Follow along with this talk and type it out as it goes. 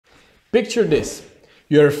Picture this.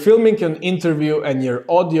 You're filming an interview and your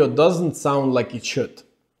audio doesn't sound like it should.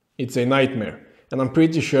 It's a nightmare, and I'm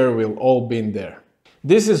pretty sure we've all been there.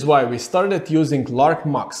 This is why we started using LARK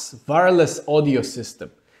MUX wireless audio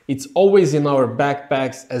system. It's always in our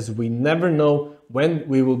backpacks as we never know when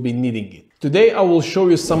we will be needing it. Today I will show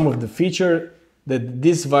you some of the features that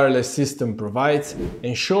this wireless system provides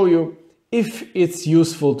and show you if it's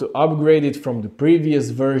useful to upgrade it from the previous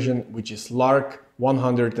version, which is LARK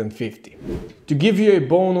 150. To give you a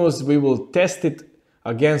bonus, we will test it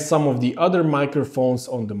against some of the other microphones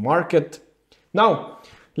on the market. Now,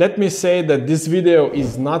 let me say that this video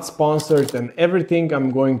is not sponsored and everything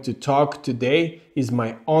I'm going to talk today is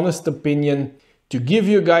my honest opinion to give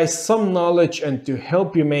you guys some knowledge and to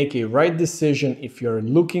help you make a right decision if you're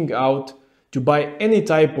looking out to buy any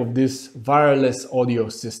type of this wireless audio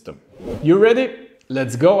system. You ready?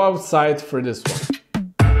 Let's go outside for this one.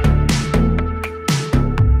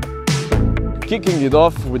 Kicking it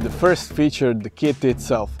off with the first feature, the kit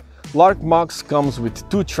itself. LARK MUX comes with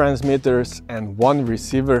 2 transmitters and 1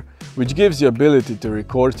 receiver, which gives you ability to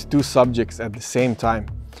record 2 subjects at the same time.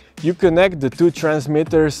 You connect the 2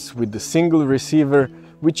 transmitters with the single receiver,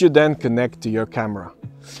 which you then connect to your camera.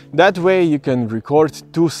 That way you can record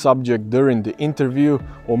 2 subjects during the interview,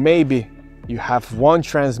 or maybe you have 1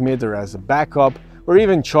 transmitter as a backup, or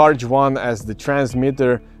even charge one as the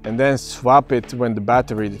transmitter and then swap it when the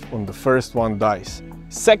battery on the first one dies.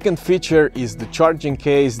 Second feature is the charging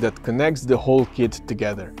case that connects the whole kit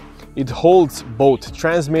together. It holds both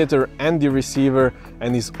transmitter and the receiver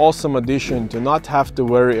and is awesome addition to not have to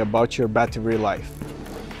worry about your battery life.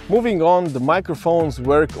 Moving on, the microphones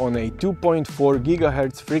work on a 2.4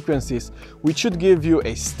 GHz frequencies, which should give you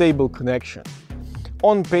a stable connection.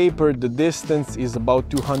 On paper, the distance is about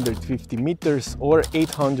 250 meters or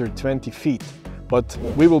 820 feet, but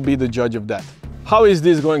we will be the judge of that. How is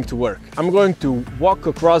this going to work? I'm going to walk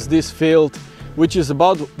across this field, which is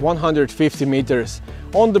about 150 meters.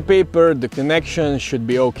 On the paper, the connection should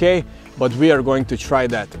be okay, but we are going to try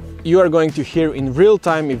that. You are going to hear in real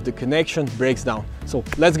time if the connection breaks down. So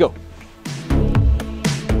let's go.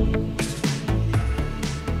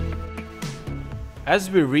 As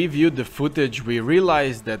we reviewed the footage, we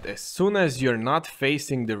realized that as soon as you're not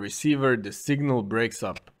facing the receiver, the signal breaks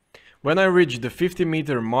up. When I reached the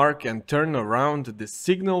 50-meter mark and turned around, the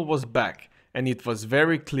signal was back and it was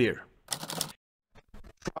very clear.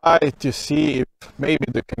 Try to see if maybe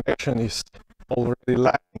the connection is already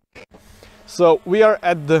lagging. So we are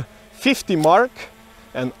at the 50 mark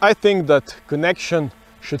and I think that connection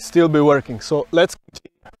should still be working. So let's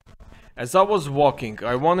continue. As I was walking,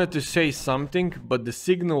 I wanted to say something, but the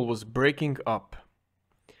signal was breaking up.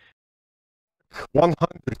 100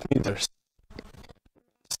 meters.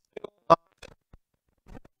 Still not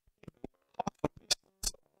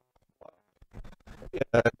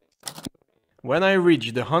When I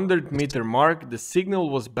reached the 100-meter mark, the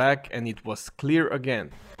signal was back and it was clear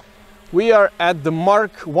again. We are at the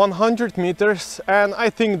mark 100 meters and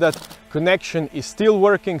I think that connection is still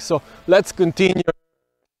working, so let's continue.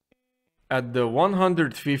 At the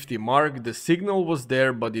 150 mark, the signal was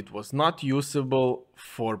there, but it was not usable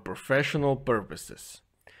for professional purposes.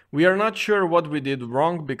 We are not sure what we did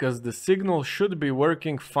wrong because the signal should be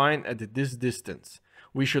working fine at this distance.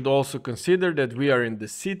 We should also consider that we are in the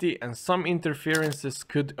city and some interferences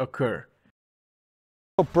could occur.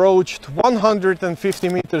 Approached 150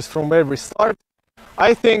 meters from where we start.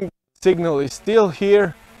 I think the signal is still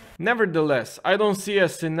here. Nevertheless, I don't see a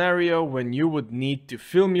scenario when you would need to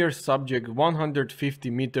film your subject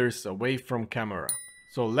 150 meters away from camera.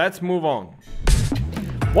 So let's move on.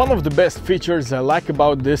 One of the best features I like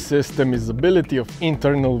about this system is the ability of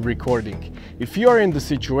internal recording. If you are in the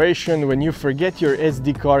situation when you forget your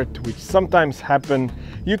SD card, which sometimes happen,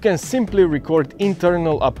 you can simply record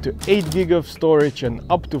internal up to 8 GB of storage and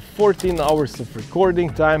up to 14 hours of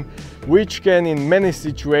recording time, which can in many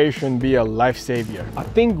situations be a lifesaver. I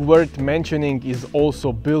think worth mentioning is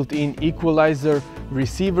also built-in equalizer,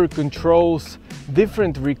 receiver controls,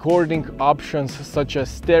 different recording options such as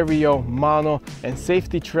stereo, mono and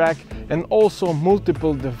safety track, and also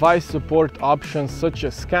multiple device support options such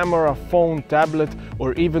as camera, phone, tablet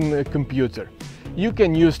or even a computer. You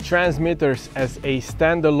can use transmitters as a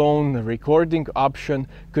standalone recording option,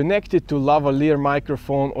 connect it to lavalier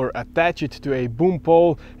microphone or attach it to a boom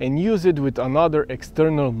pole and use it with another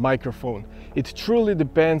external microphone. It truly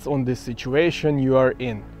depends on the situation you are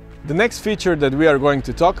in. The next feature that we are going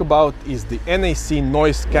to talk about is the NAC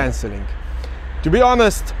noise cancelling. To be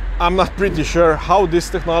honest, I'm not pretty sure how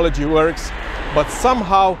this technology works, but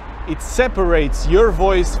somehow it separates your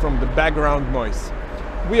voice from the background noise.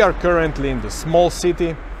 We are currently in the small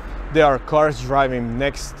city. There are cars driving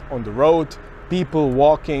next on the road, people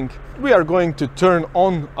walking. We are going to turn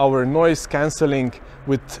on our noise cancelling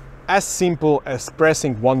with as simple as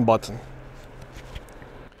pressing one button.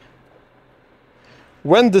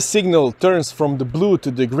 When the signal turns from the blue to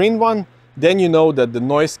the green one, then you know that the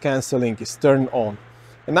noise cancelling is turned on.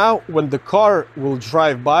 And now when the car will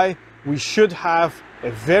drive by, we should have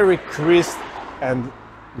a very crisp and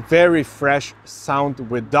very fresh sound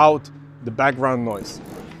without the background noise.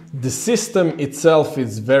 The system itself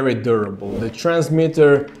is very durable. The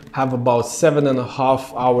transmitter have about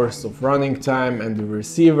 7.5 hours of running time, and the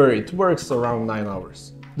receiver, it works around 9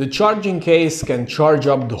 hours. The charging case can charge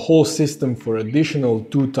up the whole system for additional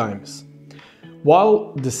 2 times,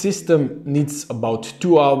 while the system needs about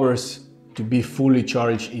 2 hours to be fully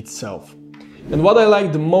charged itself. And what I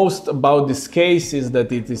like the most about this case is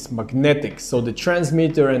that it is magnetic, so the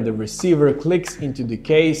transmitter and the receiver clicks into the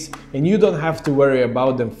case and you don't have to worry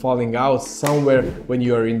about them falling out somewhere when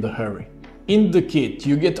you are in the hurry. In the kit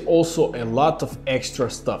you get also a lot of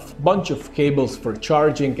extra stuff, bunch of cables for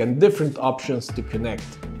charging and different options to connect.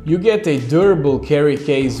 You get a durable carry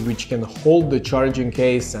case which can hold the charging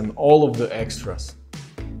case and all of the extras.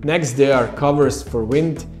 Next there are covers for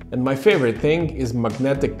wind, and my favorite thing is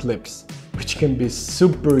magnetic clips, which can be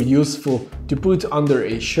super useful to put under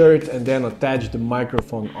a shirt and then attach the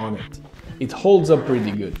microphone on it. It holds up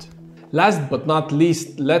pretty good. Last but not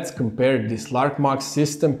least, let's compare this LARK MAX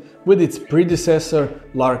system with its predecessor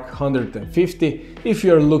LARK 150 if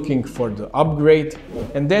you're looking for the upgrade,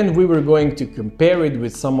 and then we were going to compare it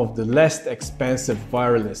with some of the less expensive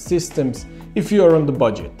wireless systems if you are on the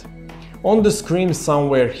budget. On the screen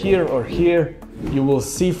somewhere here or here, you will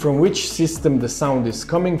see from which system the sound is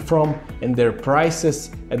coming from and their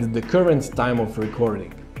prices at the current time of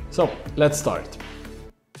recording. So let's start.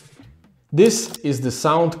 This is the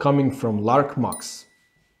sound coming from LARK MAX.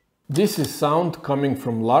 This is sound coming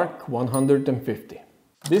from LARK 150.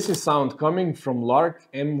 This is sound coming from LARK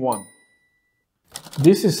M1.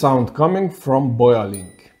 This is sound coming from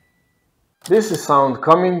Link. This is sound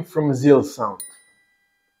coming from Sound.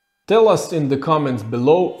 Tell us in the comments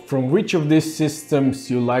below from which of these systems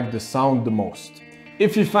you like the sound the most.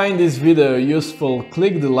 If you find this video useful,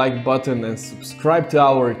 click the like button and subscribe to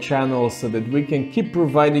our channel so that we can keep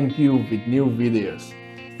providing you with new videos.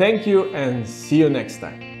 Thank you and see you next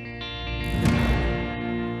time.